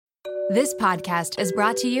This podcast is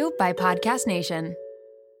brought to you by Podcast Nation.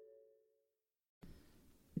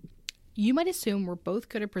 You might assume we're both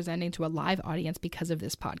good at presenting to a live audience because of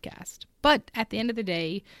this podcast. But at the end of the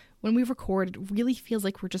day, when we record, it really feels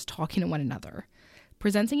like we're just talking to one another.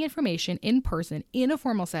 Presenting information in person in a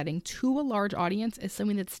formal setting to a large audience is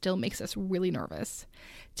something that still makes us really nervous.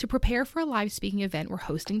 To prepare for a live speaking event we're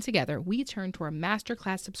hosting together, we turn to our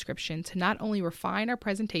masterclass subscription to not only refine our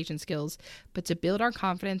presentation skills, but to build our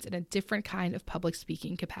confidence in a different kind of public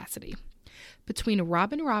speaking capacity. Between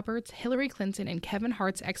Robin Roberts, Hillary Clinton, and Kevin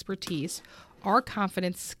Hart's expertise, our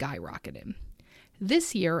confidence skyrocketed.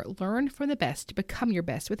 This year, learn from the best to become your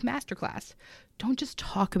best with Masterclass. Don't just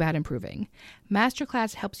talk about improving.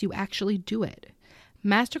 Masterclass helps you actually do it.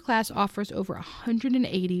 Masterclass offers over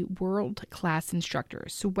 180 world-class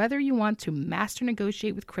instructors, so whether you want to master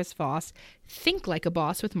negotiate with Chris Voss, think like a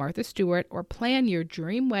boss with Martha Stewart, or plan your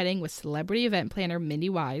dream wedding with celebrity event planner Mindy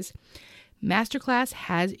Wise, Masterclass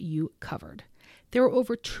has you covered. There are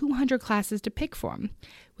over 200 classes to pick from,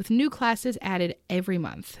 with new classes added every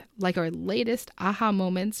month, like our latest aha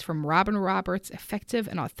moments from Robin Roberts' effective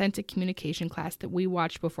and authentic communication class that we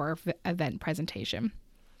watched before our event presentation.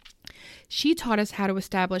 She taught us how to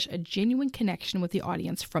establish a genuine connection with the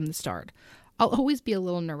audience from the start. I'll always be a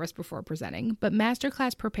little nervous before presenting, but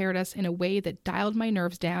Masterclass prepared us in a way that dialed my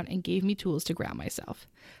nerves down and gave me tools to ground myself.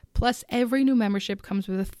 Plus, every new membership comes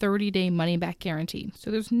with a 30-day money-back guarantee,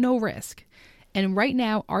 so there's no risk. And right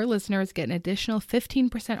now, our listeners get an additional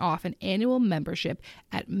 15% off an annual membership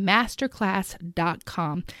at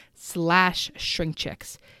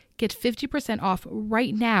masterclass.com/shrinkchicks. Get 50% off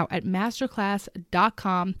right now at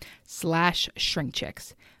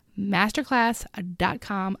masterclass.com/shrinkchicks.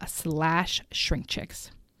 masterclass.com/shrinkchicks.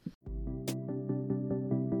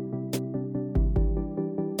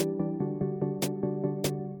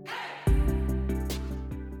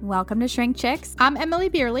 Welcome to Shrink Chicks. I'm Emily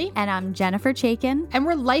Beerley. And I'm Jennifer Chaikin. And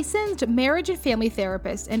we're licensed marriage and family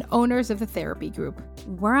therapists and owners of the therapy group.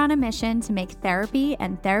 We're on a mission to make therapy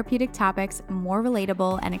and therapeutic topics more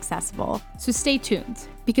relatable and accessible. So stay tuned,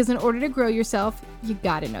 because in order to grow yourself, you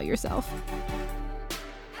gotta know yourself.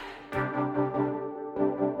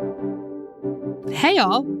 Hey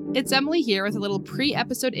y'all, it's Emily here with a little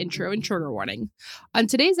pre-episode intro and trigger warning. On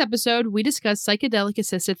today's episode, we discuss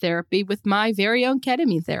psychedelic-assisted therapy with my very own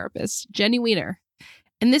ketamine therapist, Jenny Weinar.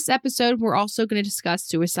 In this episode, we're also going to discuss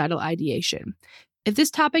suicidal ideation. If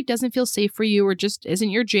this topic doesn't feel safe for you or just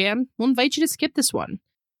isn't your jam, we'll invite you to skip this one.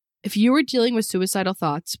 If you are dealing with suicidal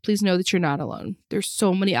thoughts, please know that you're not alone. There's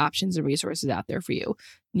so many options and resources out there for you.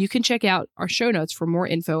 You can check out our show notes for more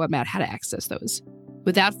info about how to access those.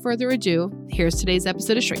 Without further ado, here's today's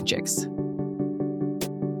episode of Shrink Chicks.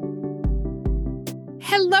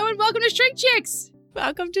 Hello and welcome to Shrink Chicks.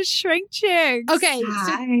 Welcome to Shrink Chicks. Okay,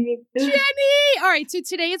 so Jenny! All right, so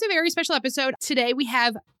today is a very special episode. Today we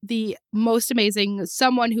have the most amazing,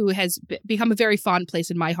 someone who has become a very fond place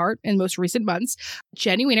in my heart in most recent months,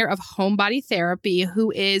 Jenny Weinar of Homebody Therapy, who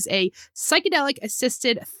is a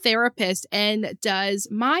psychedelic-assisted therapist and does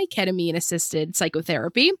my ketamine-assisted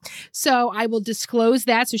psychotherapy. So I will disclose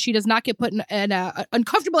that so she does not get put in an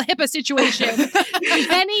uncomfortable HIPAA situation.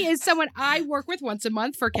 Jenny is someone I work with once a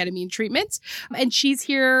month for ketamine treatments, and she's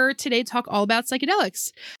here today to talk all about psychedelics.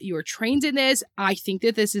 You are trained in this. I think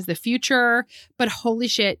that this is the future, but holy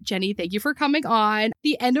shit, Jenny, thank you for coming on.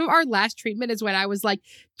 The end of our last treatment is when I was like,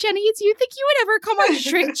 Jenny, do you think you would ever come on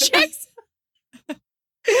Shrink Chicks? And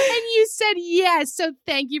you said yes. So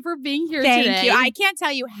thank you for being here today. Thank you. I can't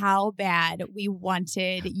tell you how bad we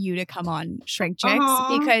wanted you to come on Shrink Chicks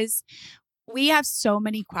because we have so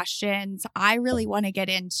many questions. I really want to get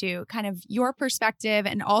into kind of your perspective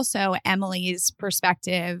and also Emily's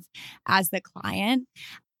perspective as the client.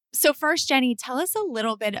 So first, Jenny, tell us a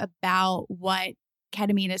little bit about what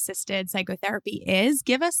ketamine-assisted psychotherapy is.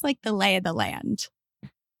 Give us like the lay of the land.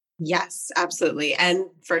 Yes, absolutely. And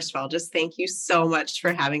first of all, just thank you so much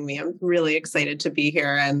for having me. I'm really excited to be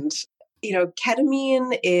here. And,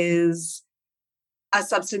 ketamine is a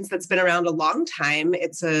substance that's been around a long time.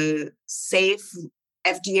 It's a safe,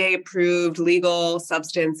 FDA-approved, legal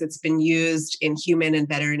substance. It's been used in human and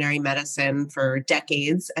veterinary medicine for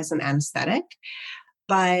decades as an anesthetic.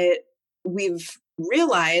 But we've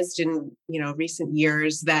realized in, recent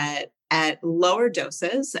years that at lower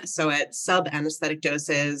doses, so at sub-anesthetic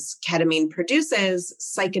doses, ketamine produces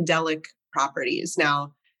psychedelic properties.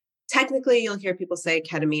 Now, technically, you'll hear people say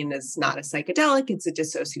ketamine is not a psychedelic, it's a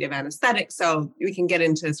dissociative anesthetic. So we can get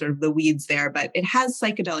into sort of the weeds there, but it has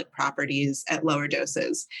psychedelic properties at lower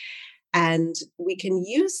doses. And we can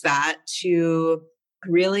use that to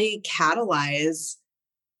really catalyze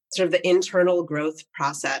sort of the internal growth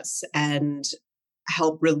process and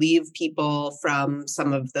help relieve people from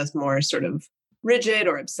some of the more sort of rigid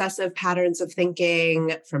or obsessive patterns of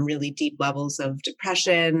thinking, from really deep levels of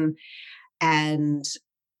depression, and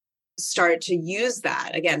start to use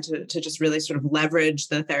that again to just really sort of leverage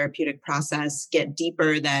the therapeutic process, get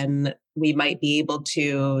deeper than we might be able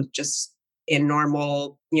to just in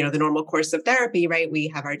normal, the normal course of therapy, right?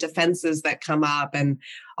 We have our defenses that come up and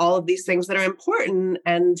all of these things that are important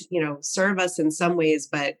and, serve us in some ways,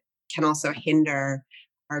 but can also hinder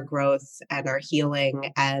our growth and our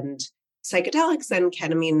healing. And psychedelics and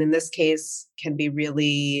ketamine in this case can be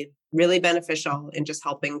really, really beneficial in just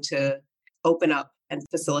helping to open up and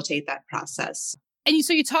facilitate that process. And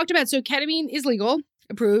so you talked about, so ketamine is legal,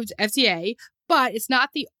 approved, FDA, but it's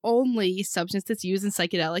not the only substance that's used in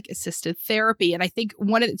psychedelic assisted therapy. And I think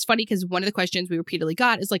it's funny because one of the questions we repeatedly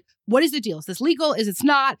got is like, what is the deal? Is this legal? Is it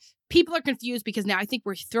not? People are confused because now I think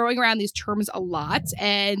we're throwing around these terms a lot.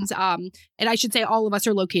 And I should say all of us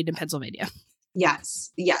are located in Pennsylvania.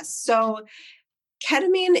 Yes. So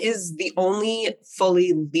ketamine is the only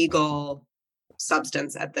fully legal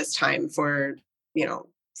substance at this time for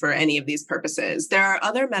any of these purposes. There are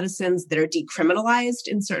other medicines that are decriminalized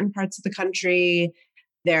in certain parts of the country.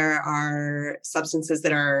 There are substances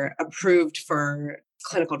that are approved for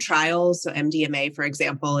clinical trials. So MDMA, for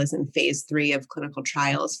example, is in phase 3 of clinical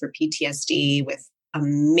trials for PTSD with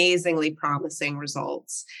amazingly promising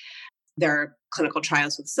results. There are clinical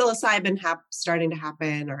trials with psilocybin starting to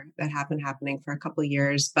happen, or that have been happening for a couple of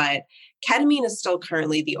years. But ketamine is still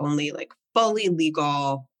currently the only fully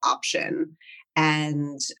legal option.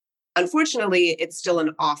 And unfortunately, it's still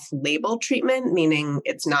an off-label treatment, meaning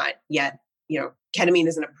it's not yet, ketamine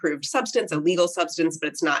is an approved substance, a legal substance, but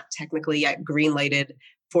it's not technically yet green-lighted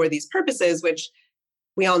for these purposes, which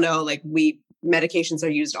we all know, medications are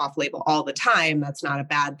used off-label all the time. That's not a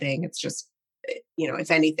bad thing. It's just,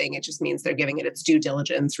 if anything, it just means they're giving it its due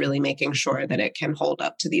diligence, really making sure that it can hold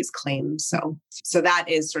up to these claims. So that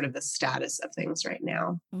is sort of the status of things right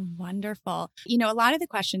now. Wonderful. A lot of the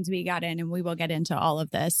questions we got in, and we will get into all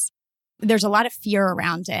of this, there's a lot of fear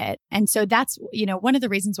around it. And so that's, one of the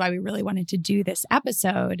reasons why we really wanted to do this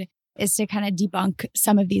episode is to kind of debunk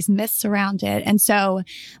some of these myths around it. And so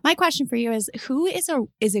my question for you is, who is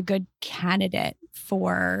a good candidate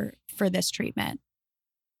for this treatment?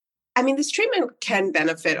 I mean, this treatment can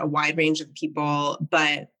benefit a wide range of people,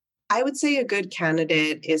 but I would say a good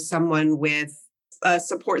candidate is someone with a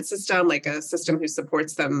support system, like a system who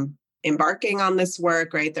supports them embarking on this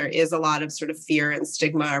work, right? There is a lot of sort of fear and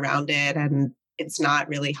stigma around it, and it's not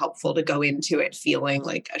really helpful to go into it feeling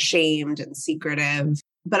ashamed and secretive.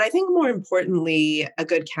 But I think more importantly, a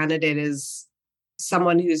good candidate is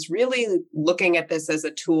someone who's really looking at this as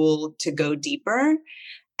a tool to go deeper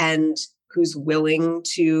and who's willing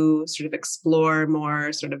to sort of explore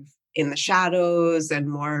more sort of in the shadows and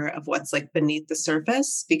more of what's beneath the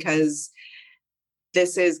surface, because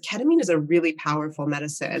ketamine is a really powerful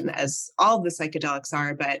medicine, as all the psychedelics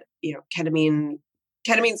are, but ketamine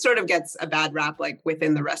sort of gets a bad rap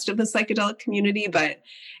within the rest of the psychedelic community, but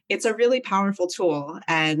it's a really powerful tool,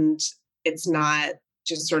 and it's not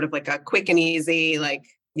just sort of a quick and easy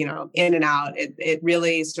in and out. It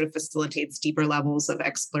really sort of facilitates deeper levels of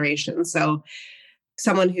exploration. So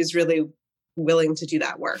someone who's really willing to do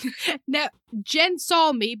that work. Now, Jen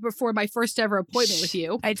saw me before my first ever appointment with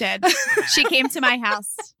you. I did. She came to my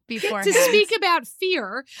house before to speak about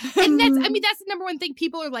fear. And that's the number one thing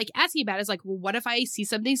people are asking about is well, what if I see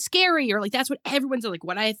something scary? Or that's what everyone's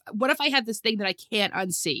what if I have this thing that I can't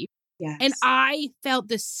unsee? Yes. And I felt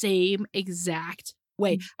the same exact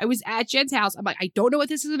way. I was at Jen's house. I'm I don't know what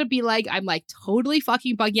this is going to be like. I'm totally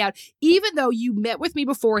fucking bugging out, even though you met with me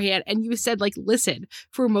beforehand and you said listen,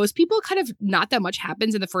 for most people, kind of not that much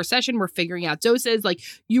happens in the first session. We're figuring out doses.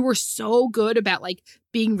 You were so good about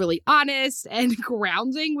being really honest and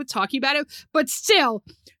grounding with talking about it. But still,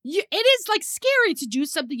 it is scary to do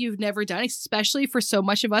something you've never done, especially for so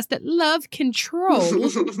much of us that love control.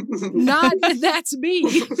 Not that that's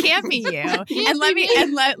me. Can't be you. And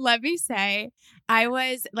let me say, I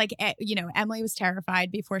was Emily was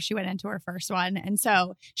terrified before she went into her first one. And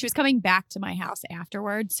so she was coming back to my house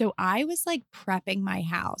afterwards. So I was prepping my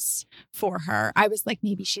house for her. I was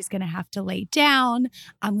maybe she's going to have to lay down.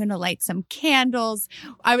 I'm going to light some candles.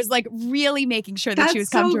 I was really making sure that she was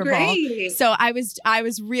comfortable. Great. So I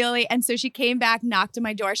was really, and so she came back, knocked on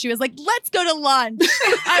my door. She was let's go to lunch.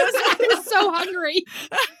 I was so hungry.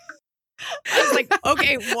 I was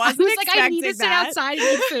okay, wasn't expecting I need to sit outside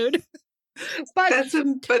and eat food.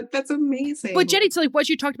 But that's amazing. But Jenny, to like what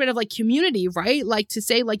you talked about of like community, right? Like to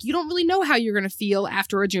say like you don't really know how you're going to feel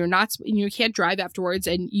afterwards. You can't drive afterwards,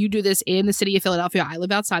 and you do this in the city of Philadelphia. I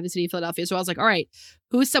live outside the city of Philadelphia, so I was like, all right,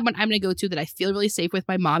 who's someone I'm going to go to that I feel really safe with?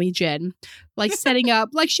 My mommy Jen, like setting up.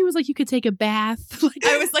 Like she was like, you could take a bath. Like,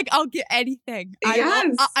 I was like, I'll get anything.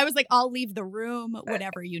 Yes. I was like, I'll leave the room,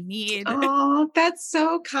 whatever you need. Oh, that's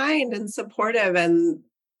so kind and supportive, and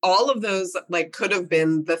all of those like could have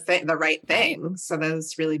been the right thing. Right. So that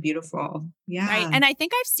was really beautiful. Yeah. Right. And I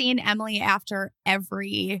think I've seen Emily after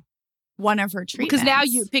every one of her treatments. Because now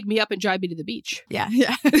you pick me up and drive me to the beach. Yeah.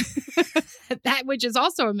 That, which is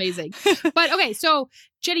also amazing. But okay, so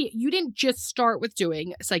Jenny, you didn't just start with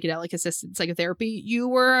doing psychedelic assisted psychotherapy. You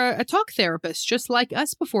were a talk therapist just like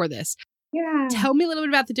us before this. Yeah. Tell me a little bit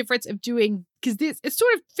about the difference of doing, because it's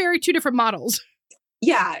sort of very two different models.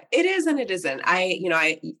 Yeah, it is and it isn't.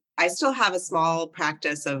 I still have a small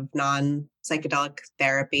practice of non-psychedelic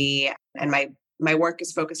therapy, and my work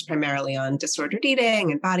is focused primarily on disordered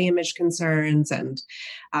eating and body image concerns, and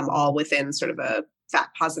all within sort of a fat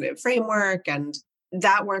positive framework. And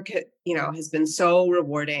that work, has been so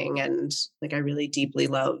rewarding, and like I really deeply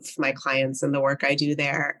love my clients and the work I do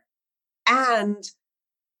there. And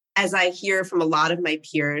as I hear from a lot of my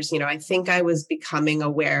peers, I think I was becoming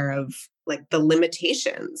aware of like the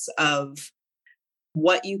limitations of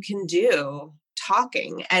what you can do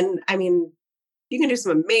talking. And I mean, you can do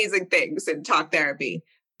some amazing things in talk therapy.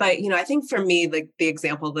 But, I think for me, like the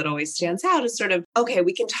example that always stands out is sort of, okay,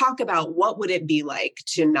 we can talk about what would it be like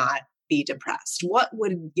to not be depressed? What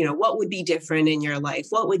would be different in your life?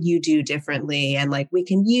 What would you do differently? And like, we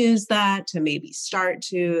can use that to maybe start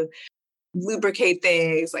to lubricate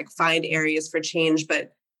things, like find areas for change.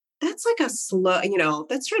 But that's like a slow,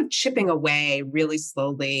 that's sort of chipping away really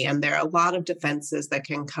slowly. And there are a lot of defenses that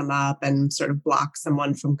can come up and sort of block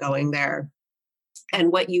someone from going there.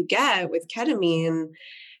 And what you get with ketamine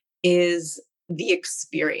is the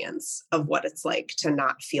experience of what it's like to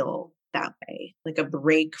not feel that way, like a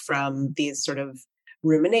break from these sort of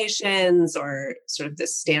ruminations or sort of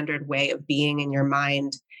this standard way of being in your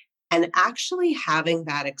mind. And actually having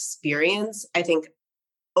that experience, I think,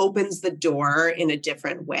 opens the door in a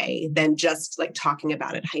different way than just like talking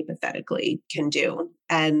about it hypothetically can do.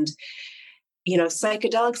 And,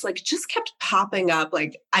 psychedelics like just kept popping up.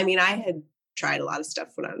 Like, I mean, I had tried a lot of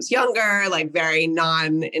stuff when I was younger, like very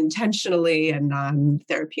non-intentionally and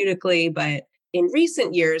non-therapeutically, but in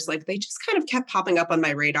recent years, like they just kind of kept popping up on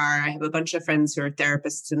my radar. I have a bunch of friends who are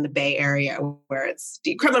therapists in the Bay Area where it's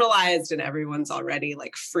decriminalized and everyone's already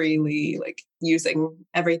like freely like using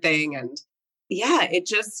everything. And yeah, I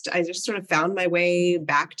just sort of found my way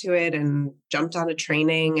back to it and jumped on a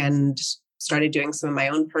training and started doing some of my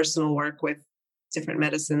own personal work with different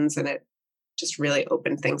medicines. And it just really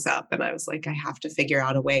opened things up. And I was like, I have to figure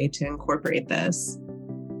out a way to incorporate this.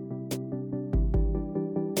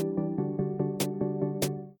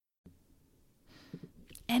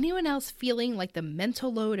 Anyone else feeling like the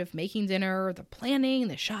mental load of making dinner, the planning,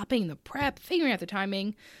 the shopping, the prep, figuring out the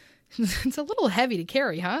timing? It's a little heavy to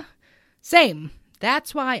carry, huh? Same.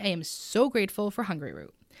 That's why I am so grateful for Hungry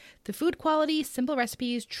Root. The food quality, simple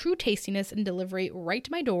recipes, true tastiness, and delivery right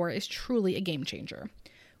to my door is truly a game changer.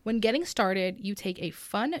 When getting started, you take a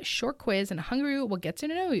fun, short quiz and Hungry Root will get to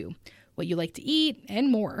know you, what you like to eat,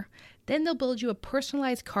 and more. Then they'll build you a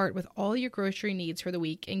personalized cart with all your grocery needs for the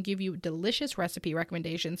week and give you delicious recipe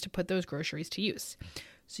recommendations to put those groceries to use.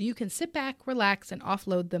 So you can sit back, relax, and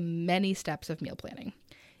offload the many steps of meal planning.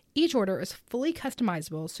 Each order is fully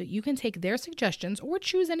customizable, so you can take their suggestions or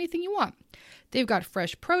choose anything you want. They've got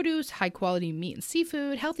fresh produce, high-quality meat and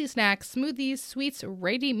seafood, healthy snacks, smoothies, sweets,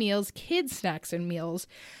 ready-to-eat meals, kids' snacks and meals,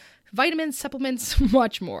 vitamins, supplements,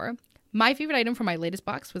 much more. My favorite item from my latest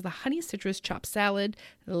box was the honey citrus chopped salad,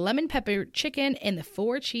 lemon pepper chicken, and the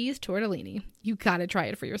 4-cheese tortellini. You gotta try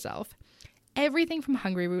it for yourself. Everything from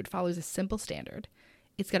Hungry Root follows a simple standard.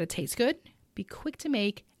 It's gotta taste good, be quick to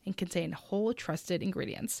make, and contain whole trusted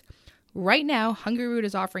ingredients. Right now, Hungry Root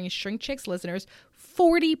is offering Shrink Chicks listeners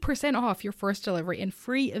 40% off your first delivery and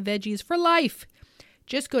free veggies for life.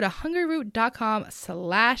 Just go to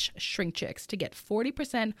hungryroot.com/shrinkchicks to get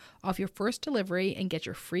 40% off your first delivery and get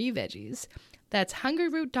your free veggies. That's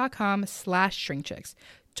hungryroot.com/shrinkchicks.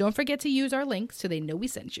 Don't forget to use our link so they know we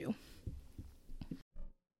sent you.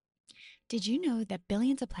 Did you know that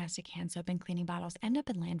billions of plastic hand soap and cleaning bottles end up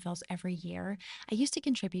in landfills every year? I used to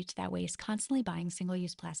contribute to that waste, constantly buying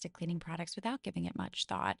single-use plastic cleaning products without giving it much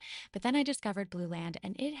thought. But then I discovered Blue Land,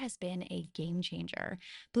 and it has been a game changer.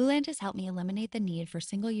 Blue Land has helped me eliminate the need for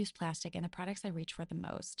single-use plastic in the products I reach for the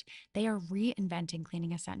most. They are reinventing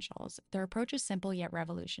cleaning essentials. Their approach is simple yet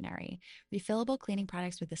revolutionary. Refillable cleaning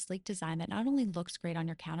products with a sleek design that not only looks great on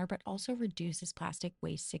your counter, but also reduces plastic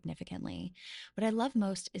waste significantly. What I love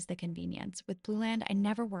most is the convenience. With Blue Land, I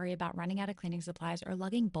never worry about running out of cleaning supplies or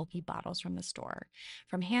lugging bulky bottles from the store.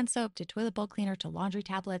 From hand soap to toilet bowl cleaner to laundry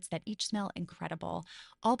tablets that each smell incredible,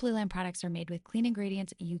 all Blue Land products are made with clean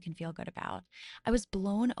ingredients you can feel good about. I was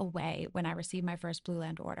blown away when I received my first Blue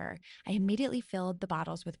Land order. I immediately filled the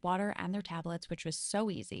bottles with water and their tablets, which was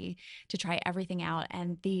so easy to try everything out.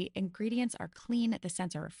 And the ingredients are clean, the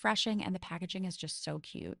scents are refreshing, and the packaging is just so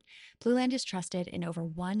cute. Blue Land is trusted in over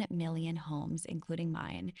 1 million homes, including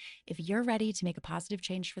mine. If you're ready to make a positive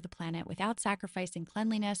change for the planet without sacrificing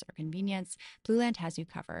cleanliness or convenience, Blue Land has you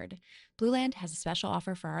covered. Blue Land has a special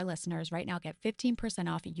offer for our listeners. Right now, get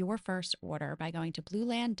 15% off your first order by going to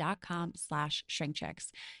blueland.com/shrinkchicks.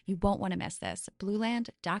 You won't want to miss this.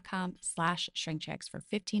 blueland.com/shrinkchicks for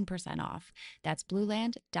 15% off. That's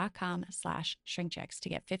blueland.com/shrinkchicks to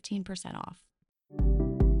get 15% off.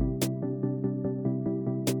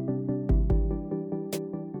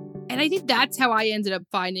 And I think that's how I ended up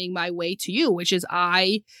finding my way to you, which is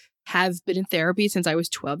I have been in therapy since I was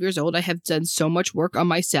 12 years old. I have done so much work on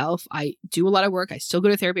myself. I do a lot of work. I still go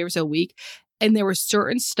to therapy every single week. And there was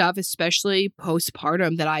certain stuff, especially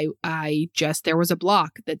postpartum, that I just, there was a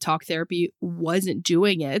block that talk therapy wasn't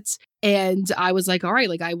doing it. And I was like, all right,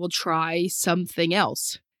 like I will try something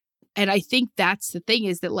else. And I think that's the thing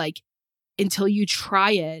is that like, until you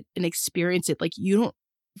try it and experience it, like you don't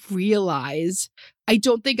realize, I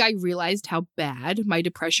don't think I realized how bad my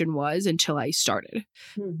depression was until I started.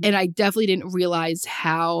 Mm-hmm. And I definitely didn't realize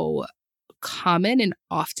how common and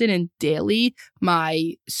often and daily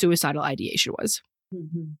my suicidal ideation was.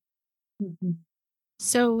 Mm-hmm. Mm-hmm.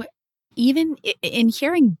 So even in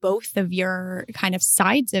hearing both of your kind of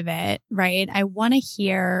sides of it, right, I want to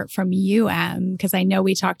hear from you, Em, because I know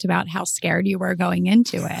we talked about how scared you were going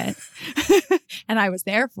into it and I was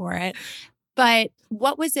there for it. But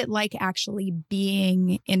what was it like actually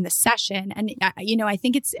being in the session? And, I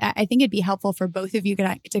think it'd be helpful for both of you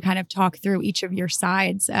to kind of talk through each of your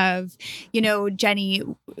sides of, Jenny,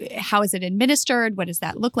 how is it administered? What does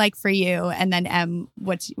that look like for you? And then Em,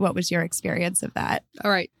 what was your experience of that?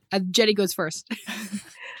 All right. Jenny goes first.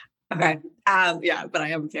 Okay. But I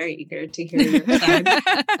am very eager to hear your side.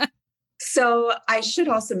 So I should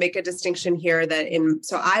also make a distinction here that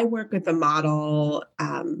I work with a model.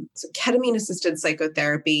 So ketamine-assisted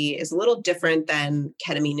psychotherapy is a little different than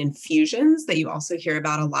ketamine infusions that you also hear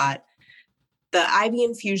about a lot. The IV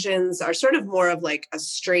infusions are sort of more of like a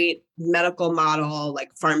straight medical model,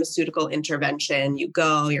 like pharmaceutical intervention. You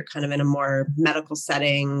go, you're kind of in a more medical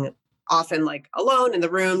setting, often like alone in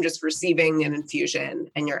the room, just receiving an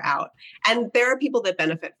infusion and you're out. And there are people that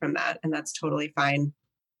benefit from that, and that's totally fine.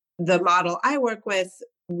 The model I work with,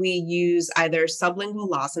 we use either sublingual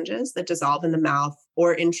lozenges that dissolve in the mouth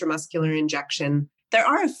or intramuscular injection. There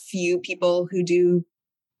are a few people who do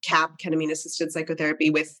CAP, ketamine-assisted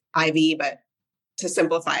psychotherapy, with IV, but to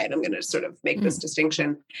simplify it, I'm going to sort of make this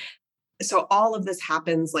distinction. So all of this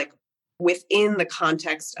happens like within the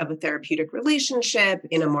context of a therapeutic relationship,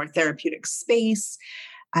 in a more therapeutic space,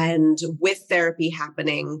 and with therapy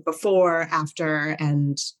happening before, after,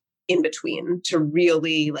 and in between, to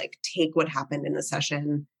really like take what happened in the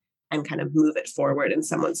session and kind of move it forward in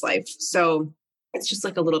someone's life. So it's just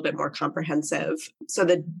like a little bit more comprehensive. So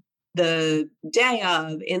the day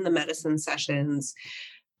of, in the medicine sessions,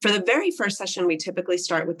 for the very first session, we typically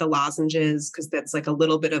start with the lozenges because that's like a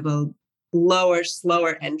little bit of a lower,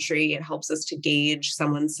 slower entry. It helps us to gauge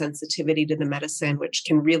someone's sensitivity to the medicine, which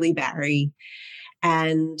can really vary.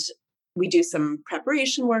 And we do some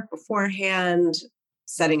preparation work beforehand,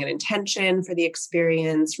 setting an intention for the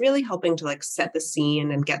experience, really helping to like set the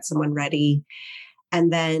scene and get someone ready.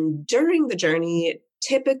 And then during the journey,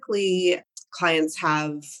 typically clients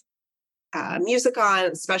have music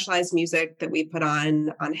on, specialized music that we put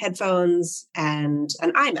on headphones and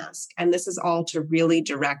an eye mask. And this is all to really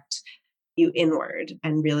direct you inward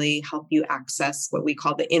and really help you access what we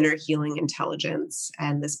call the inner healing intelligence,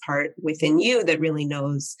 and this part within you that really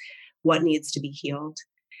knows what needs to be healed.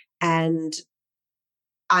 And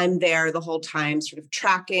I'm there the whole time sort of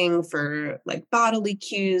tracking for like bodily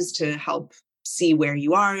cues to help see where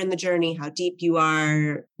you are in the journey, how deep you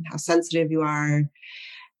are, how sensitive you are.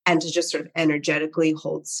 and to just sort of energetically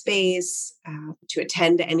hold space, to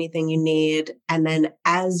attend to anything you need. And then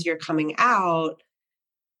as you're coming out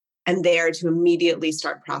and there, to immediately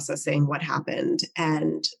start processing what happened.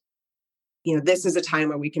 And, this is a time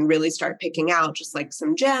where we can really start picking out just like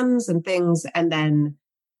some gems and things. And then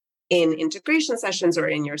in integration sessions or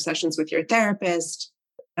in your sessions with your therapist,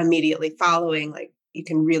 immediately following, like you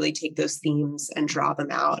can really take those themes and draw them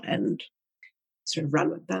out and sort of run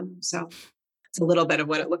with them. So it's a little bit of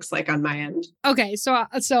what it looks like on my end. Okay,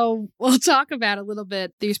 so we'll talk about a little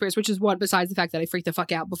bit the experience, which is one besides the fact that I freaked the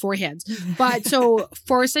fuck out beforehand. But so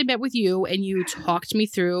first I met with you and you talked me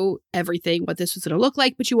through everything, what this was going to look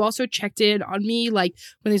like. But you also checked in on me. Like one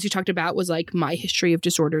of the things you talked about was like my history of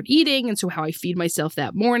disordered eating. And so how I feed myself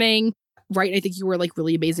that morning. Right. I think you were like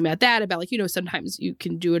really amazing about that, about like, sometimes you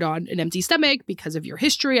can do it on an empty stomach because of your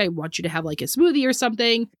history. I want you to have like a smoothie or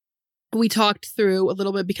something. We talked through a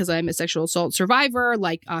little bit because I'm a sexual assault survivor,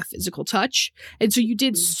 like physical touch. And so you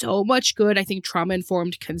did so much good, I think,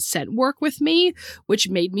 trauma-informed consent work with me, which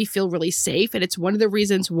made me feel really safe. And it's one of the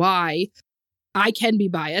reasons why I can be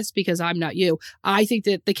biased because I'm not you. I think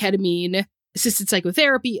that the ketamine assisted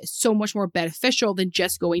psychotherapy is so much more beneficial than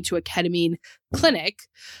just going to a ketamine clinic.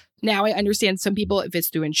 Now, I understand some people, if it's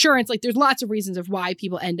through insurance, like there's lots of reasons of why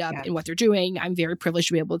people end up in what they're doing. I'm very privileged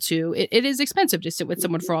to be able to. It is expensive to sit with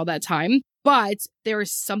someone for all that time, but there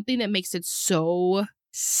is something that makes it so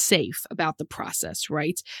safe about the process,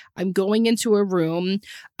 right? I'm going into a room.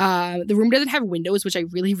 The room doesn't have windows, which I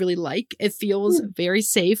really, really like. It feels very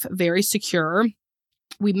safe, very secure.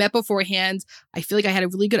 We met beforehand. I feel like I had a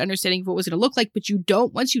really good understanding of what it was going to look like, but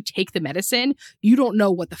once you take the medicine, you don't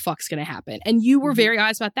know what the fuck's going to happen. And you were very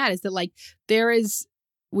honest about that, is that like,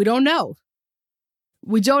 we don't know.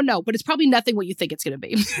 We don't know, but it's probably nothing what you think it's going to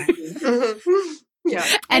be. Yeah.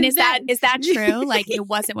 And is that true? Like it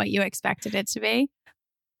wasn't what you expected it to be?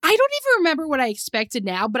 I don't even remember what I expected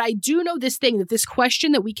now, but I do know this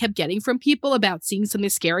question that we kept getting from people about seeing something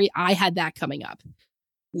scary, I had that coming up.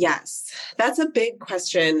 Yes, that's a big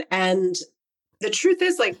question. And the truth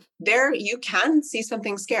is, like, you can see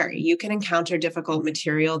something scary. You can encounter difficult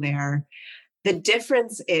material there. The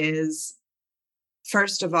difference is,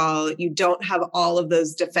 first of all, you don't have all of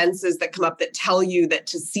those defenses that come up that tell you that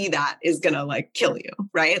to see that is going to like kill you,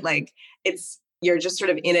 right? Like you're just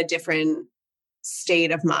sort of in a different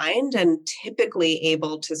state of mind and typically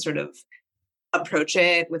able to sort of approach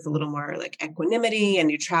it with a little more like equanimity and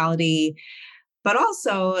neutrality. But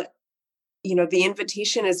also, the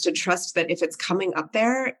invitation is to trust that if it's coming up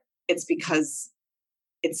there, it's because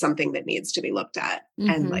it's something that needs to be looked at.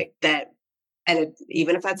 And like that, and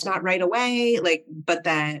even if that's not right away, like, but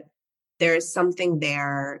that there is something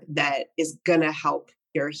there that is going to help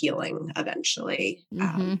your healing eventually.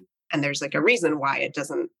 And there's like a reason why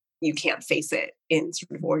you can't face it in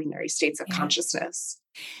sort of ordinary states of consciousness.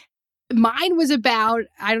 Mine was about,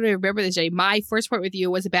 I don't even remember this day. My first point with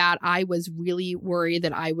you was about, I was really worried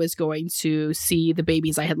that I was going to see the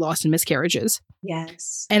babies I had lost in miscarriages.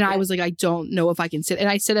 Yes. And I was like, I don't know if I can sit. And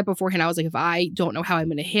I said that beforehand. I was like, if I don't know how I'm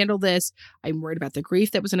going to handle this, I'm worried about the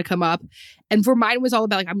grief that was going to come up. And for mine was all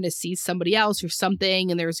about like, I'm going to see somebody else or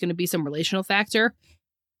something. And there's going to be some relational factor.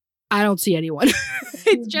 I don't see anyone.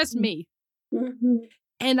 It's just me.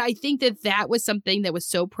 And I think that was something that was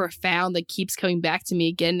so profound that keeps coming back to me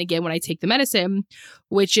again and again when I take the medicine,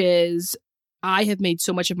 which is I have made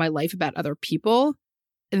so much of my life about other people,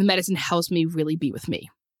 and the medicine helps me really be with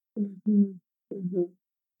me. And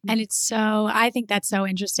I think that's so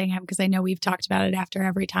interesting because I know we've talked about it after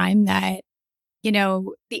every time that,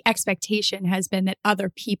 the expectation has been that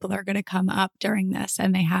other people are going to come up during this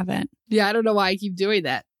and they haven't. Yeah, I don't know why I keep doing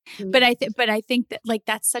that. But I think that like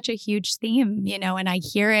that's such a huge theme, and I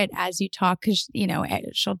hear it as you talk because,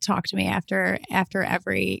 she'll talk to me after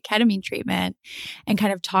every ketamine treatment and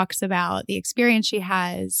kind of talks about the experience she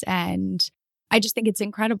has. And I just think it's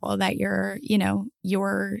incredible that you're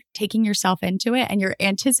taking yourself into it and you're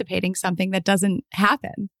anticipating something that doesn't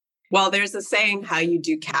happen. Well, there's a saying, how you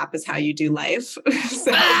do CAP is how you do life.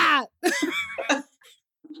 So,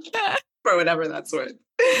 for whatever that's worth.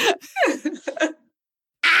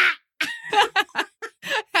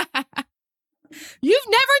 You've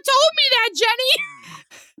never told me that,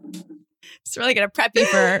 Jenny. It's really going to prep you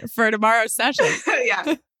for tomorrow's session.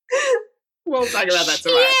 Yeah. We'll talk about that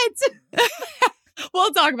tomorrow.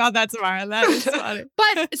 We'll talk about that tomorrow. That is funny.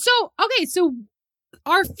 But so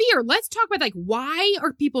our fear, let's talk about like, why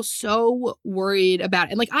are people so worried about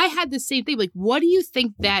it? And like, I had the same thing. Like, what do you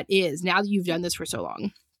think that is now that you've done this for so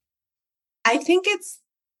long? I think it's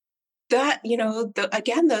that,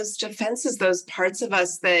 again, those defenses, those parts of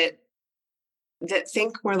us that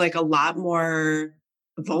think we're like a lot more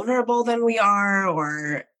vulnerable than we are,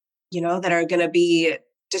 or, that are going to be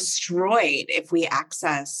destroyed if we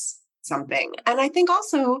access something. And I think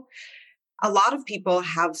also a lot of people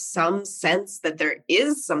have some sense that there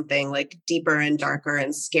is something like deeper and darker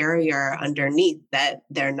and scarier underneath that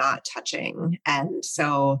they're not touching. And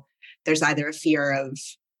so there's either a fear of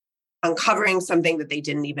uncovering something that they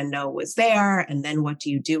didn't even know was there. And then what do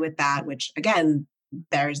you do with that? Which again,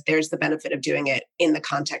 there's the benefit of doing it in the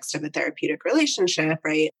context of a therapeutic relationship,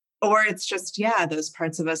 right? Or it's just, those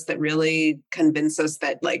parts of us that really convince us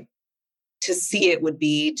that like to see it would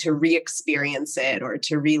be to re-experience it or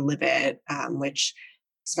to relive it, which,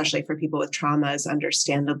 especially for people with trauma, is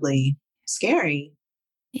understandably scary.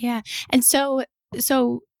 Yeah. And so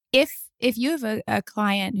if you have a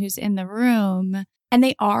client who's in the room and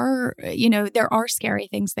they are, there are scary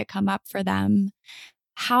things that come up for them,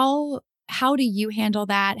 how do you handle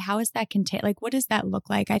that? How is that like, what does that look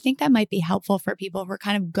like? I think that might be helpful for people who are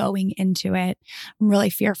kind of going into it. I'm really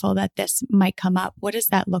fearful that this might come up. What does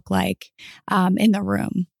that look like in the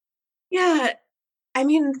room? Yeah. I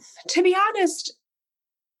mean, to be honest,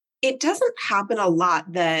 it doesn't happen a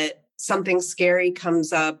lot that something scary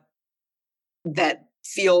comes up that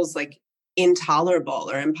feels like intolerable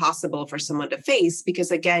or impossible for someone to face, because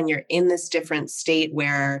again, you're in this different state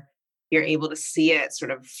where you're able to see it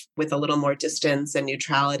sort of with a little more distance and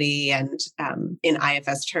neutrality. And in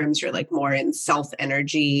IFS terms, you're like more in self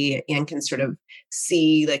energy and can sort of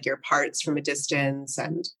see like your parts from a distance.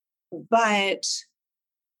 But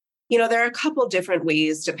there are a couple different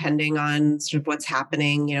ways depending on sort of what's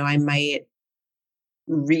happening. I might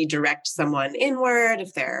redirect someone inward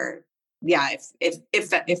if they're,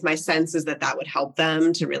 if my sense is that would help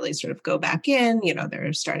them to really sort of go back in,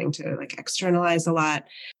 they're starting to like externalize a lot.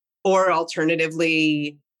 Or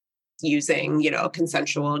alternatively, using,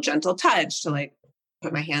 consensual, gentle touch to like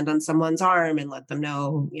put my hand on someone's arm and let them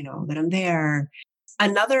know, that I'm there.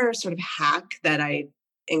 Another sort of hack that I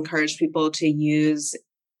encourage people to use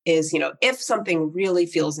is, if something really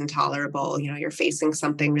feels intolerable, you're facing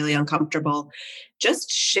something really uncomfortable,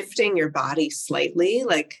 just shifting your body slightly,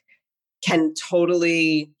 like can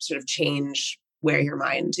totally sort of change where your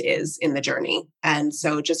mind is in the journey. And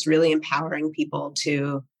so just really empowering people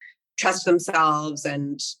to trust themselves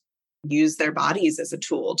and use their bodies as a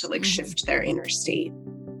tool to like shift their inner state.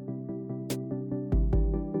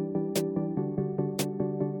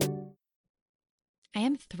 I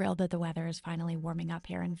am thrilled that the weather is finally warming up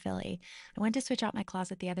here in Philly. I went to switch out my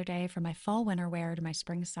closet the other day from my fall winter wear to my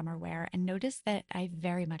spring summer wear and noticed that I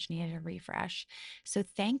very much needed a refresh. So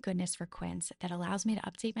thank goodness for Quince that allows me to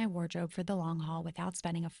update my wardrobe for the long haul without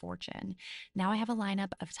spending a fortune. Now I have a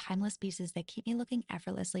lineup of timeless pieces that keep me looking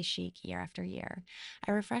effortlessly chic year after year.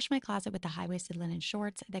 I refresh my closet with the high-waisted linen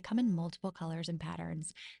shorts that come in multiple colors and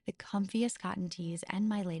patterns, the comfiest cotton tees, and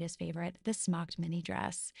my latest favorite, the smocked mini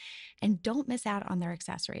dress. And don't miss out on their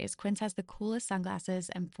accessories. Quince has the coolest sunglasses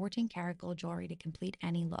and 14-karat gold jewelry to complete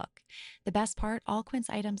any look. The best part, all Quince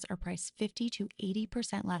items are priced 50 to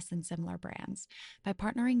 80% less than similar brands. By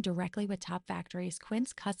partnering directly with top factories,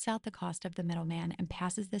 Quince cuts out the cost of the middleman and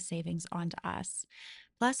passes the savings on to us.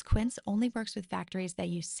 Plus, Quince only works with factories that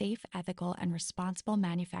use safe, ethical, and responsible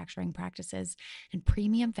manufacturing practices and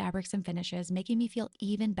premium fabrics and finishes, making me feel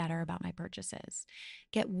even better about my purchases.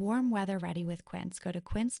 Get warm weather ready with Quince. Go to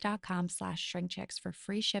quince.com/shrinkchicks for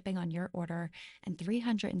free shipping on your order and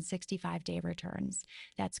 365-day returns.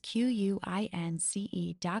 That's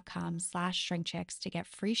QUINCE.com/shrinkchicks to get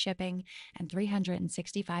free shipping and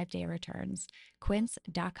 365-day returns.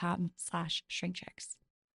 Quince.com/shrinkchicks.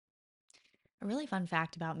 A really fun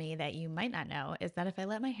fact about me that you might not know is that if I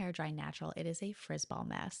let my hair dry natural, it is a frizz-ball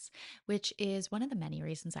mess, which is one of the many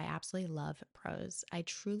reasons I absolutely love Prose. I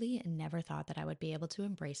truly never thought that I would be able to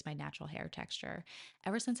embrace my natural hair texture.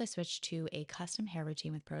 Ever since I switched to a custom hair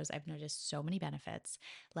routine with Prose, I've noticed so many benefits.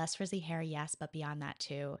 Less frizzy hair, yes, but beyond that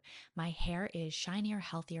too. My hair is shinier,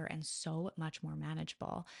 healthier, and so much more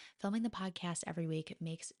manageable. Filming the podcast every week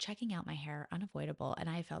makes checking out my hair unavoidable, and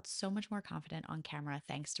I have felt so much more confident on camera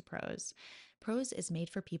thanks to Prose. Prose is made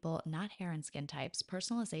for people, not hair and skin types.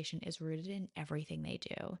 Personalization is rooted in everything they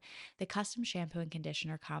do. The custom shampoo and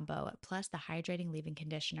conditioner combo, plus the hydrating leave-in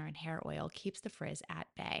conditioner and hair oil, keeps the frizz at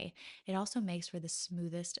bay. It also makes for the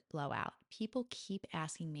smoothest blowout. People keep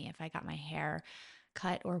asking me if I got my hair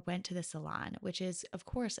cut, or went to the salon, which is, of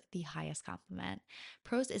course, the highest compliment.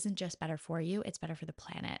 Prose isn't just better for you, it's better for the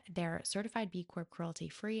planet. They're certified B Corp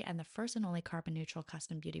cruelty-free and the first and only carbon-neutral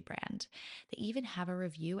custom beauty brand. They even have a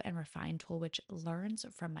review and refine tool which learns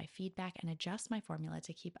from my feedback and adjusts my formula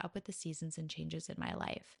to keep up with the seasons and changes in my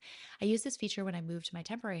life. I used this feature when I moved to my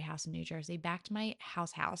temporary house in New Jersey back to my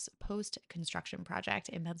house post-construction project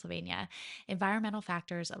in Pennsylvania. Environmental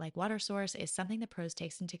factors like water source is something that Prose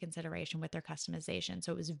takes into consideration with their customization,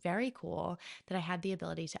 so it was very cool that I had the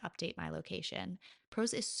ability to update my location.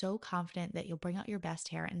 Prose is so confident that you'll bring out your best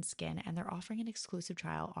hair and skin, and they're offering an exclusive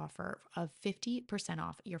trial offer of 50%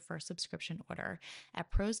 off your first subscription order at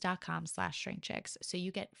prose.com/shrinkchicks. So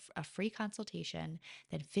you get a free consultation,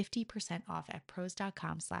 then 50% off at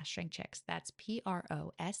prose.com/shrinkchicks. That's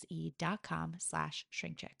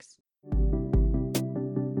PROSE.com/shrinkchicks.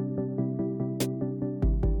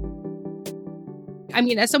 I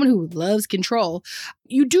mean, as someone who loves control,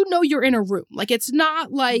 you do know you're in a room. Like, it's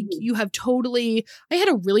not like you have totally... I had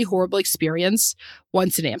a really horrible experience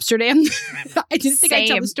once in Amsterdam. I didn't think I'd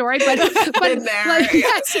tell the story, but been there. Like,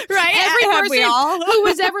 yes, Right? every Have person we all? who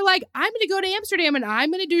was ever like, I'm going to go to Amsterdam and I'm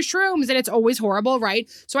going to do shrooms, and it's always horrible, right?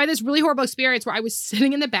 So I had this really horrible experience where I was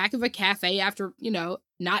sitting in the back of a cafe after,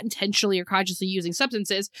 not intentionally or consciously using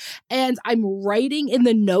substances, and I'm writing in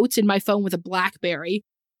the notes in my phone with a BlackBerry,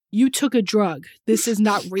 "You took a drug. This is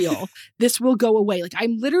not real. This will go away." Like,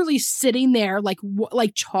 I'm literally sitting there, like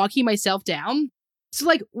talking myself down. So,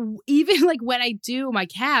 like, even like when I do my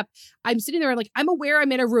cap, I'm sitting there, like, I'm aware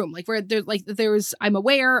I'm in a room, like where I'm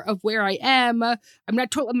aware of where I am. I'm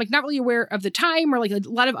not really aware of the time or like a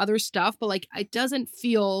lot of other stuff, but like, it doesn't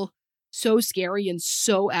feel so scary and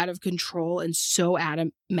so out of control and so at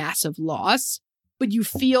a massive loss. But you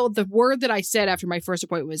feel, the word that I said after my first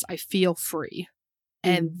appointment was, I feel free.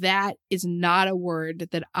 And that is not a word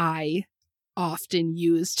that I often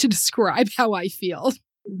use to describe how I feel.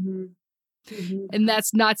 Mm-hmm. Mm-hmm. And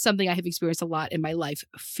that's not something I have experienced a lot in my life,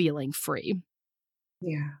 feeling free.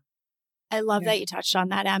 Yeah. I love that you touched on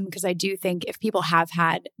that, Em, because I do think if people have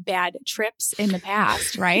had bad trips in the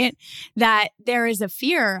past, right, that there is a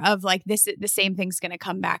fear of like the same thing's going to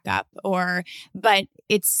come back up, but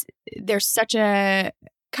there's such a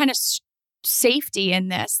kind of safety in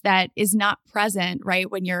this that is not present, right,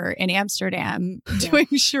 when you're in Amsterdam doing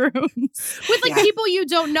shrooms with like people you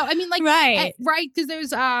don't know. I mean, like, right, because there's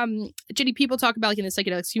Jenny, people talk about like in the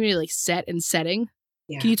psychedelic community, like set and setting.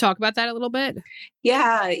 Yeah. Can you talk about that a little bit?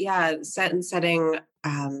 Yeah. Set and setting,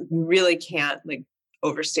 really can't like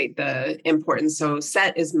overstate the importance. So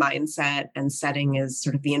set is mindset and setting is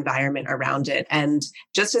sort of the environment around it. And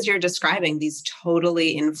just as you're describing, these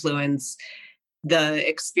totally influence the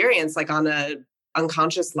experience, like on a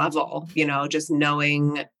unconscious level, just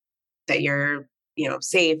knowing that you're,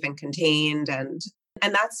 safe and contained. And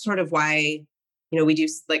that's sort of why, we do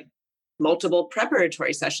like multiple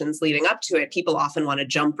preparatory sessions leading up to it. People often want to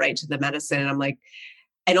jump right to the medicine. And I'm like,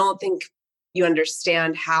 I don't think you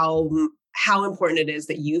understand how important it is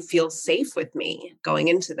that you feel safe with me going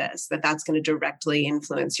into this, that's going to directly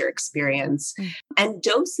influence your experience. And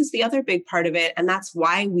dose is the other big part of it. And that's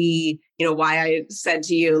why why I said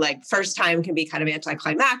to you, like, first time can be kind of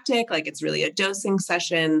anticlimactic, like it's really a dosing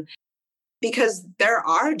session, because there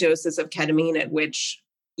are doses of ketamine at which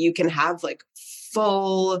you can have like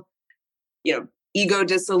full, ego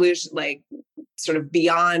dissolution, like sort of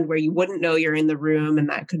beyond where you wouldn't know you're in the room. And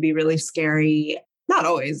that could be really scary.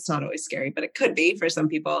 It's not always scary, but it could be for some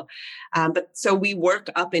people. But so we work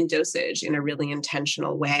up in dosage in a really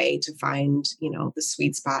intentional way to find, the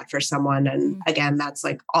sweet spot for someone. And again, that's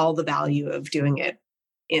like all the value of doing it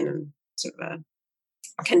in sort of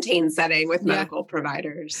a contained setting with medical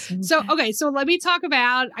providers. So let me talk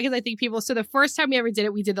about, because I think so the first time we ever did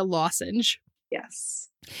it, we did the lozenge. Yes.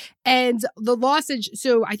 And the lozenge,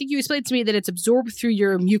 so I think you explained to me that it's absorbed through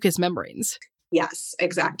your mucous membranes. Yes,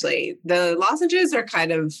 exactly. The lozenges are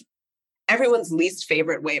kind of everyone's least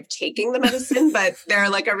favorite way of taking the medicine, but they're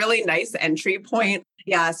like a really nice entry point.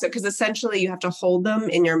 Yeah. So, because essentially you have to hold them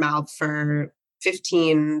in your mouth for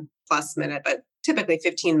 15 plus minutes, but typically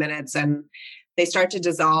 15 minutes, and they start to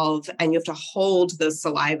dissolve, and you have to hold the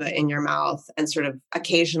saliva in your mouth and sort of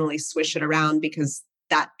occasionally swish it around, because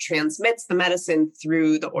that transmits the medicine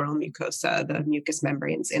through the oral mucosa, the mucous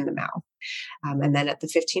membranes in the mouth. And then at the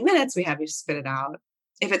 15 minutes, we have you spit it out.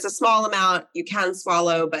 If it's a small amount, you can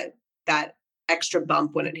swallow, but that extra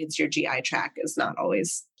bump when it hits your GI tract is not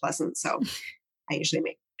always pleasant. So I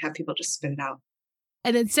usually have people just spit it out.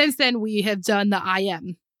 And then since then, we have done the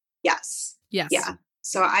IM. Yes. Yeah.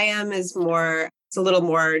 So IM is it's a little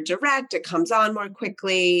more direct. It comes on more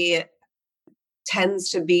quickly. Tends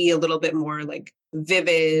to be a little bit more like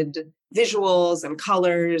vivid visuals and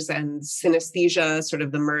colors and synesthesia, sort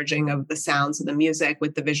of the merging of the sounds of the music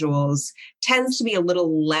with the visuals, tends to be a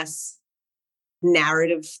little less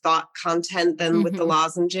narrative thought content than with the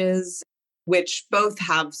lozenges, which both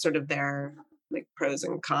have sort of their like pros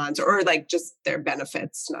and cons, or like just their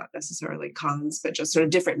benefits, not necessarily cons, but just sort of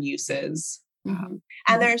different uses.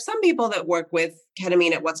 And there are some people that work with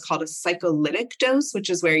ketamine at what's called a psycholytic dose, which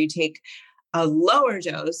is where you take a lower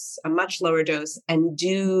dose, a much lower dose, and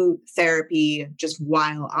do therapy just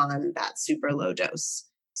while on that super low dose.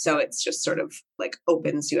 So it's just sort of like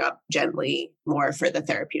opens you up gently more for the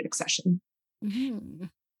therapeutic session.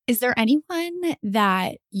 Is there anyone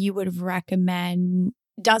that you would recommend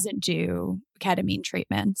doesn't do ketamine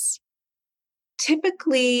treatments?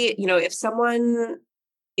 Typically, if someone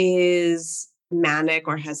is manic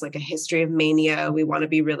or has like a history of mania, we want to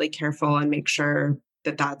be really careful and make sure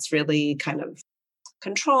that that's really kind of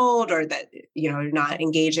controlled, or that, you're not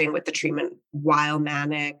engaging with the treatment while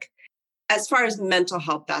manic. As far as mental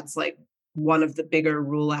health, that's like one of the bigger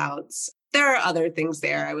rule outs. There are other things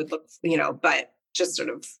there I would look, but just sort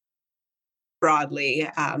of broadly,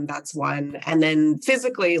 that's one. And then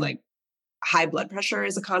physically, like high blood pressure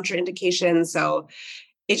is a contraindication. So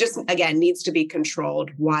it just, again, needs to be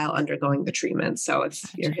controlled while undergoing the treatment. So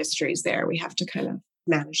if your history is there, we have to kind of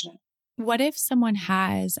manage that. What if someone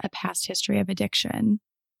has a past history of addiction?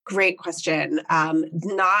 Great question.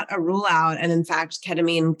 Not a rule out. And in fact,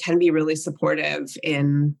 ketamine can be really supportive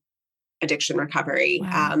in addiction recovery.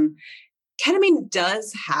 Wow. Ketamine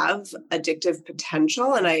does have addictive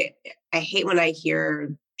potential. And I hate when I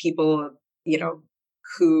hear people,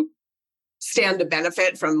 who stand to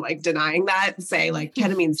benefit from like denying that and say like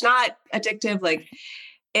ketamine's not addictive. Like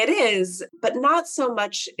it is, but not so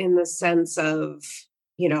much in the sense of,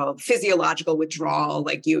 physiological withdrawal,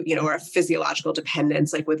 like or a physiological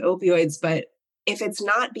dependence, like with opioids. But if it's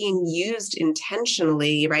not being used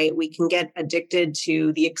intentionally, right, we can get addicted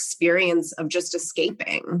to the experience of just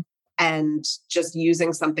escaping and just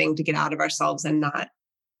using something to get out of ourselves and not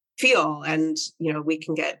feel. And, we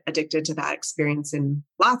can get addicted to that experience in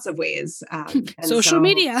lots of ways. Social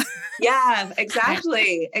media. Yeah,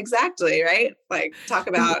 exactly. Exactly. Right. Like talk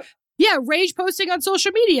about. Yeah. Rage posting on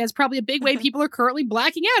social media is probably a big way people are currently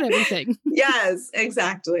blacking out everything. Yes,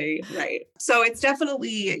 exactly. Right. So it's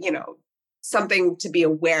definitely, something to be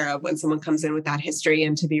aware of when someone comes in with that history,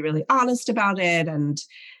 and to be really honest about it. And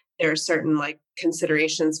there are certain like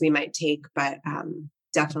considerations we might take, but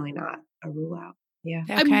definitely not a rule out. Yeah.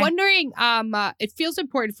 Okay. I'm wondering, it feels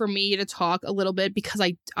important for me to talk a little bit because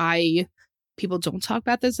I people don't talk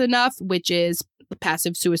about this enough, which is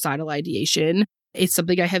passive suicidal ideation. It's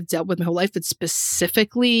something I have dealt with my whole life, but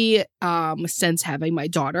specifically since having my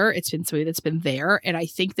daughter, it's been something that's been there. And I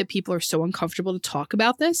think that people are so uncomfortable to talk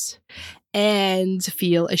about this and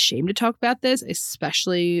feel ashamed to talk about this,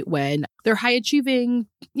 especially when they're high achieving,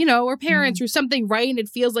 or parents or something, right? And it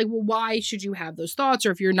feels like, well, why should you have those thoughts?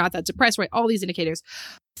 Or if you're not that depressed, right? All these indicators.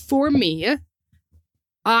 For me,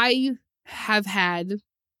 I have had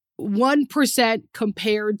 1%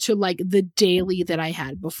 compared to like the daily that I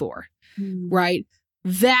had before. Right?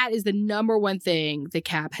 That is the number one thing the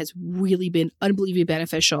CAP has really been unbelievably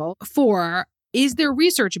beneficial for. Is there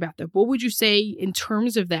research about that? What would you say in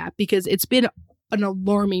terms of that? Because it's been an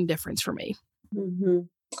alarming difference for me.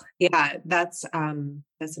 Yeah, that's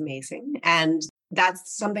amazing. And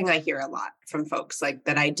that's something I hear a lot from folks, like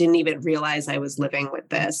that I didn't even realize I was living with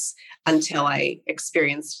this until I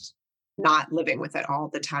experienced not living with it all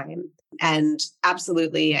the time. And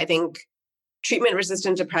absolutely, I think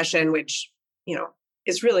treatment-resistant depression, which,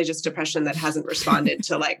 is really just depression that hasn't responded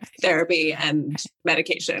to like therapy and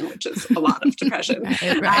medication, which is a lot of depression.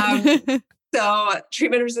 Right. So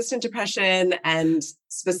treatment-resistant depression, and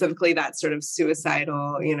specifically that sort of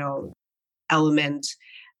suicidal, element,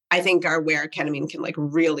 I think are where ketamine can like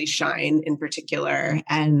really shine in particular.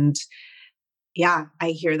 And yeah, I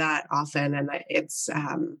hear that often, and it's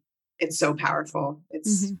so powerful.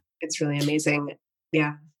 It's really amazing.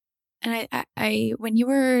 Yeah. And I when you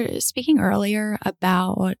were speaking earlier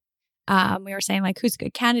about, we were saying like, who's a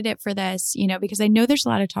good candidate for this, because I know there's a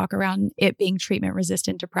lot of talk around it being treatment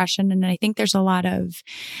resistant depression. And I think there's a lot of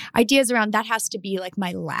ideas around that has to be like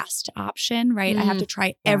my last option, right? I have to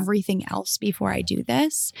try everything else before I do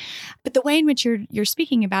this. But the way in which you're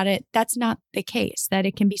speaking about it, that's not the case, that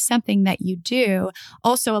it can be something that you do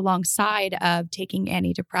also alongside of taking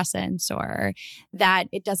antidepressants, or that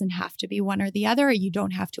it doesn't have to be one or the other, or you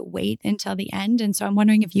don't have to wait until the end. And so I'm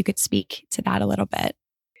wondering if you could speak to that a little bit.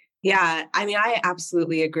 Yeah, I mean, I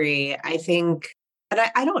absolutely agree. I think, and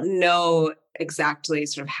I don't know exactly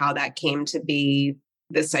sort of how that came to be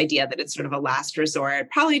this idea that it's sort of a last resort,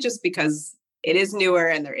 probably just because it is newer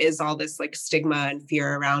and there is all this like stigma and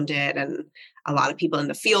fear around it. And a lot of people in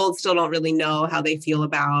the field still don't really know how they feel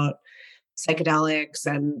about psychedelics.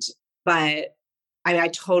 But I mean, I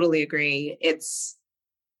totally agree.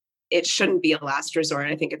 It shouldn't be a last resort.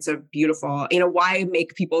 I think it's a beautiful, why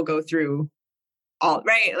make people go through all,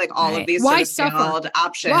 right? Like all of these why sort of suffer? failed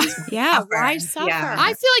options. Why suffer? Yeah.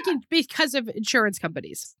 I feel like because of insurance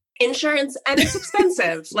companies. Insurance, and it's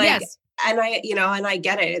expensive. Yes. And I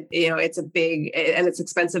get it. It's a big, and it's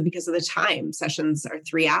expensive because of the time. Sessions are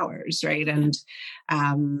 3 hours, right? And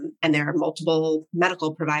there are multiple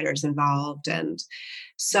medical providers involved. And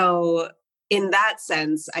so in that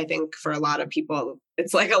sense, I think for a lot of people,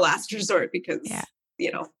 it's like a last resort because,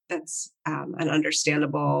 that's an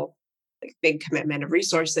understandable, like big commitment of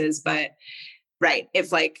resources. But right.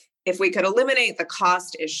 If we could eliminate the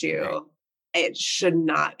cost issue, right. It should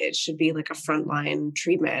be like a frontline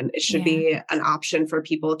treatment. It should be an option for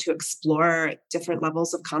people to explore different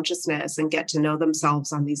levels of consciousness and get to know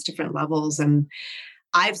themselves on these different levels. And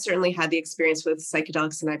I've certainly had the experience with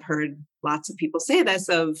psychedelics, and I've heard lots of people say this,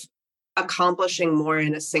 of accomplishing more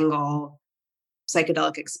in a single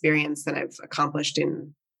psychedelic experience than I've accomplished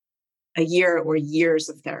in a year or years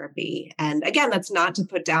of therapy. And again, that's not to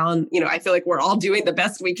put down, I feel like we're all doing the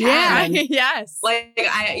best we can. Yeah, yes. Like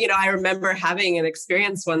I remember having an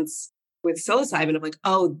experience once with psilocybin of like,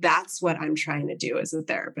 oh, that's what I'm trying to do as a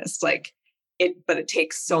therapist. But it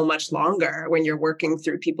takes so much longer when you're working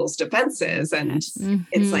through people's defenses. And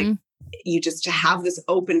it's like, you just to have this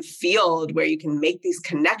open field where you can make these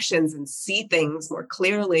connections and see things more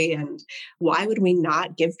clearly. And why would we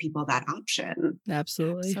not give people that option?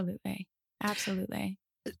 Absolutely. So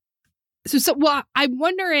well, I'm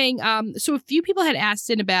wondering, so a few people had asked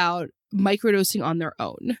in about microdosing on their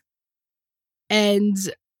own. And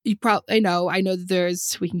you probably, I know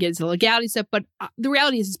that we can get into the legality stuff, but the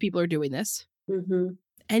reality is people are doing this. Mm-hmm.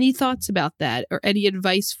 Any thoughts about that or any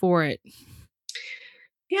advice for it?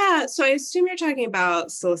 Yeah. So I assume you're talking about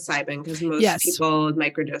psilocybin because most people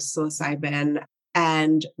microdose psilocybin,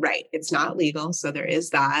 and right, it's not legal. So there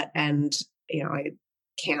is that. And, I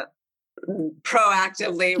can't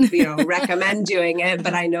proactively, recommend doing it,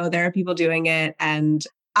 but I know there are people doing it, and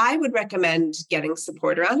I would recommend getting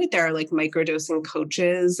support around it. There are like microdosing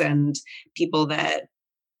coaches and people that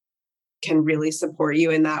can really support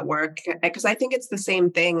you in that work. Because I think it's the same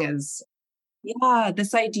thing as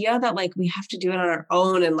this idea that like we have to do it on our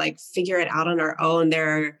own and like figure it out on our own.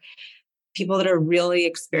 There are people that are really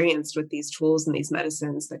experienced with these tools and these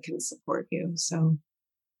medicines that can support you. So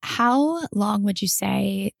how long would you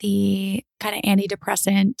say the kind of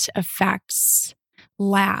antidepressant effects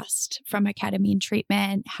last from a ketamine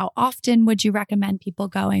treatment? How often would you recommend people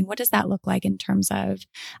going? What does that look like in terms of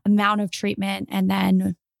amount of treatment and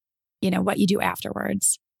then, what you do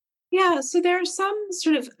afterwards? Yeah, so there are some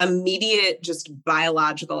sort of immediate, just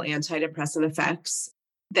biological antidepressant effects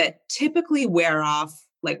that typically wear off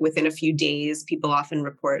like within a few days. People often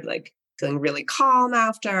report like feeling really calm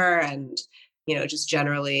after and, just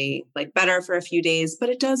generally like better for a few days, but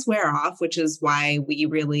it does wear off, which is why we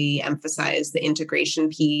really emphasize the integration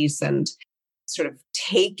piece and sort of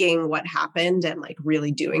taking what happened and like really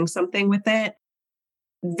doing something with it.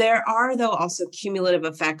 There are, though, also cumulative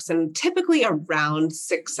effects, and typically around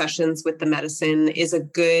 6 sessions with the medicine is a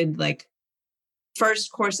good, like,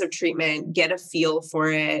 first course of treatment. Get a feel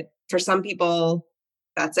for it. For some people,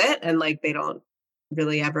 that's it. And like, they don't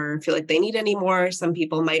really ever feel like they need any more. Some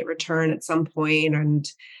people might return at some point and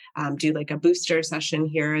do like a booster session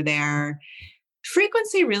here or there.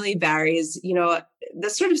 Frequency really varies. The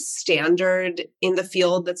sort of standard in the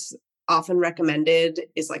field that's often recommended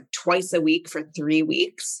is like twice a week for 3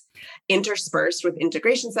 weeks, interspersed with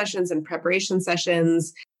integration sessions and preparation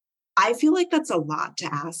sessions. I feel like that's a lot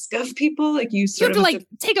to ask of people. Like you sort of have to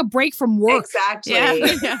take a break from work. Exactly.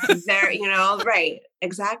 Yeah. There, right.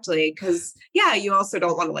 Exactly. Because you also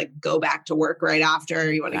don't want to like go back to work right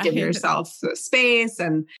after. You want to give yourself the space.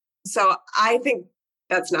 And so I think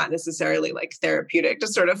that's not necessarily like therapeutic to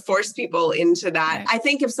sort of force people into that. Right. I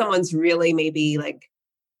think if someone's really maybe like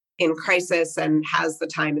in crisis and has the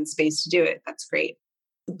time and space to do it, that's great.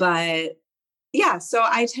 But so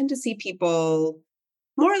I tend to see people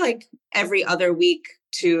more like every other week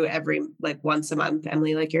to every like once a month,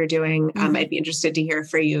 Emily, like you're doing. I'd be interested to hear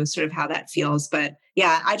for you sort of how that feels. But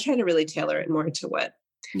I try to really tailor it more to what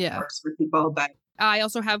works for people. But I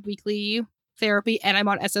also have weekly therapy and I'm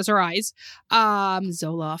on SSRIs,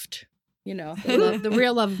 Zoloft. The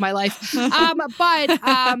real love of my life. But you have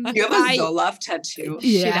a Zoloft tattoo.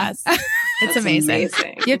 Yeah. She does. It's amazing.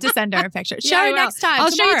 You have to send her a picture. Show her next time.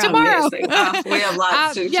 I'll show you tomorrow. We have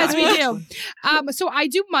lots to yes, we do. So I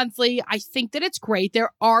do monthly. I think that it's great.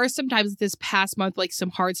 There are sometimes this past month, like some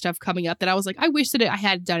hard stuff coming up that I was like, I wish that I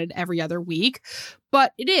had done it every other week.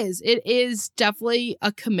 But it is definitely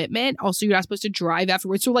a commitment. Also, you're not supposed to drive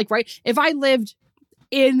afterwards. So like, right, if I lived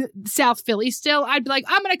in South Philly still, I'd be like,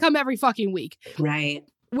 I'm going to come every fucking week. Right.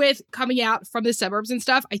 With coming out from the suburbs and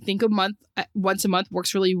stuff, I think once a month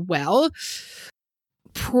works really well.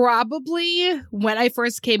 Probably when I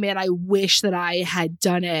first came in, I wish that I had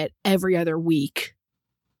done it every other week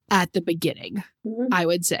at the beginning, I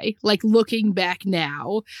would say. Like looking back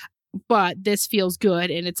now, but this feels good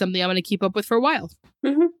and it's something I'm going to keep up with for a while.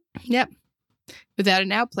 Mm-hmm. Yep. Without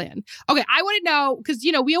an out plan. Okay, I want to know, because,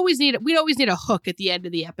 we always need a hook at the end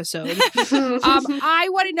of the episode. I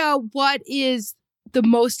want to know what is the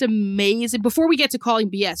most amazing, before we get to calling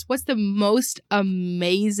BS, what's the most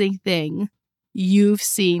amazing thing you've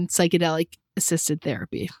seen psychedelic assisted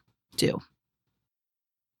therapy do?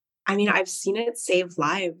 I mean, I've seen it save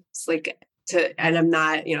lives, and I'm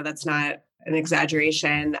not, that's not an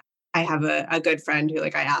exaggeration. I have a good friend who I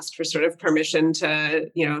asked for sort of permission to,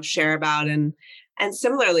 share about, and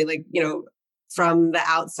similarly, from the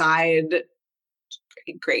outside,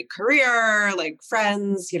 great career,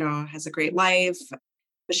 friends, has a great life.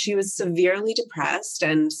 But she was severely depressed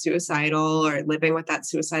and suicidal, or living with that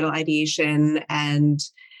suicidal ideation. And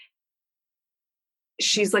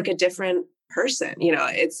she's a different person,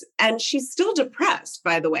 and she's still depressed,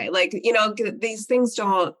 by the way. These things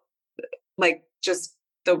don't just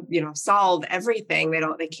solve everything.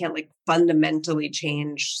 They can't fundamentally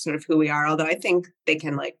change sort of who we are. Although I think they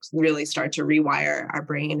can really start to rewire our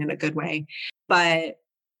brain in a good way. But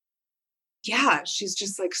yeah, she's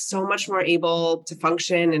just so much more able to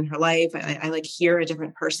function in her life. I hear a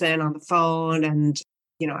different person on the phone, and,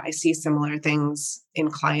 I see similar things in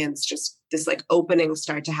clients, just this opening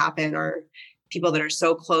start to happen, or people that are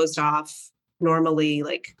so closed off normally,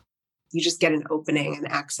 you just get an opening and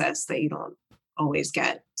access that you don't always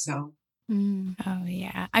get. So. Oh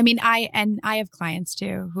yeah. I mean, I have clients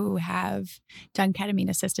too who have done ketamine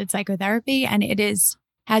assisted psychotherapy, and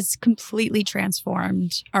has completely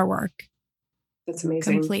transformed our work. That's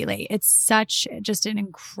amazing. Completely. It's such just an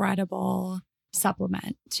incredible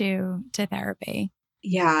supplement to therapy.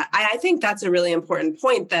 Yeah. I think that's a really important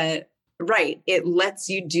point that, right, it lets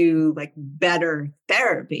you do better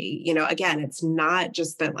therapy. Again, it's not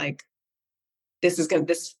just that this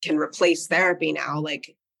can replace therapy now.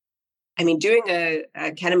 Doing a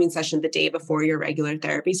ketamine session the day before your regular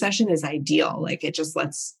therapy session is ideal. It just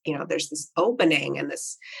lets, there's this opening and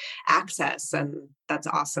this access, and that's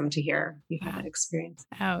awesome to hear you've had that experience.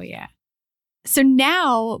 Oh, yeah. So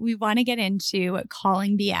now we want to get into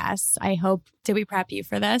calling BS. I hope, did we prep you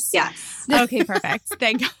for this? Yes. Okay, perfect.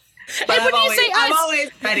 Thank God. But I'm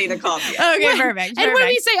always ready to call you. Okay, perfect. And when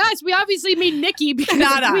we say us, we obviously mean Nikki, because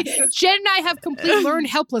Jen and I have complete learned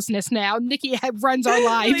helplessness now. Nikki runs our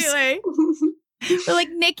lives. We're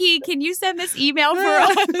Nikki, can you send this email for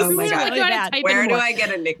us? Oh my God. Where do I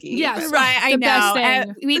get a Nikki? Yes, right. I know. Best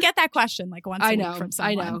thing. We get that question once a week from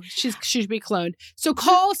someone. I know. She should be cloned. So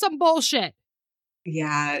call some bullshit.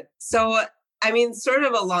 Yeah. So, sort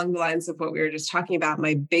of along the lines of what we were just talking about,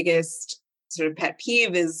 my biggest sort of pet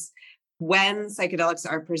peeve is when psychedelics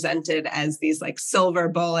are presented as these silver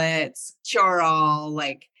bullets, cure all,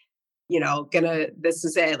 this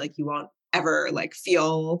is it, you won't ever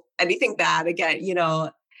feel anything bad again.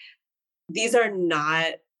 These are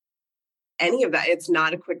not any of that. It's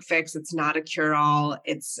not a quick fix. It's not a cure all.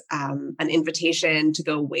 It's an invitation to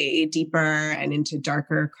go way deeper and into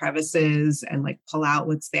darker crevices and pull out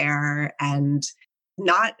what's there. And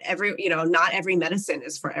not every medicine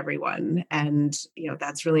is for everyone. And,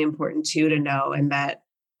 that's really important too, to know. And that,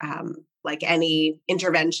 any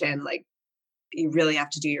intervention, you really have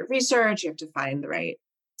to do your research. You have to find the right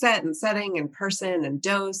set and setting and person and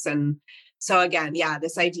dose. And so again, yeah,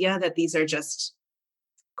 this idea that these are just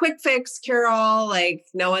quick fix, cure all,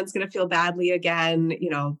 no one's going to feel badly again.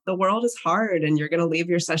 The world is hard, and you're going to leave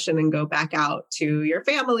your session and go back out to your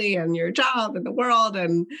family and your job and the world.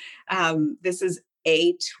 And this is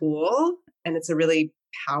a tool, and it's a really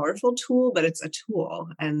powerful tool, but it's a tool.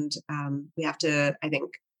 And we have to, I think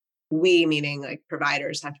we, meaning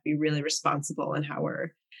providers, have to be really responsible in how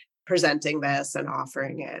we're presenting this and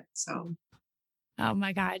offering it. So. Oh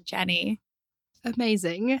my God, Jenny.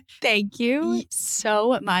 Amazing. Thank you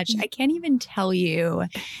so much. I can't even tell you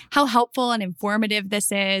how helpful and informative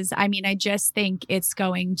this is. I just think it's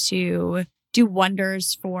going to do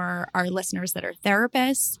wonders for our listeners that are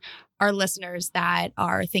therapists, our listeners that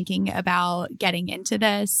are thinking about getting into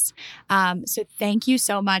this. So thank you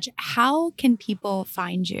so much. How can people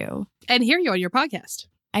find you? And hear you on your podcast.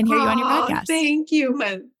 And hear you on your podcast. Thank you,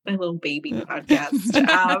 my little baby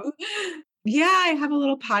podcast. Yeah, I have a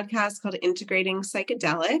little podcast called Integrating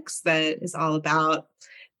Psychedelics that is all about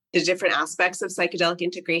the different aspects of psychedelic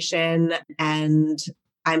integration. And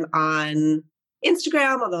I'm on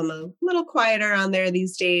Instagram, although I'm a little quieter on there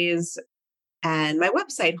these days. And my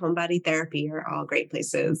website, Homebody Therapy, are all great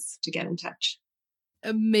places to get in touch.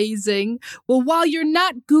 Amazing. Well, while you're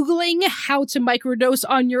not Googling how to microdose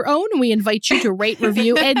on your own, we invite you to rate,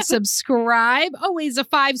 review, and subscribe. Always a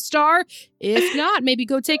 5-star. If not, maybe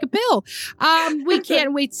go take a pill. We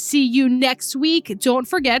can't wait to see you next week. Don't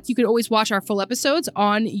forget, you can always watch our full episodes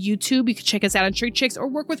on YouTube. You can check us out on Shrink Chicks or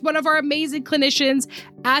work with one of our amazing clinicians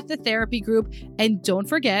at the therapy group. And don't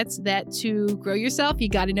forget that to grow yourself, you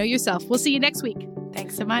got to know yourself. We'll see you next week.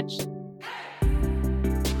 Thanks so much.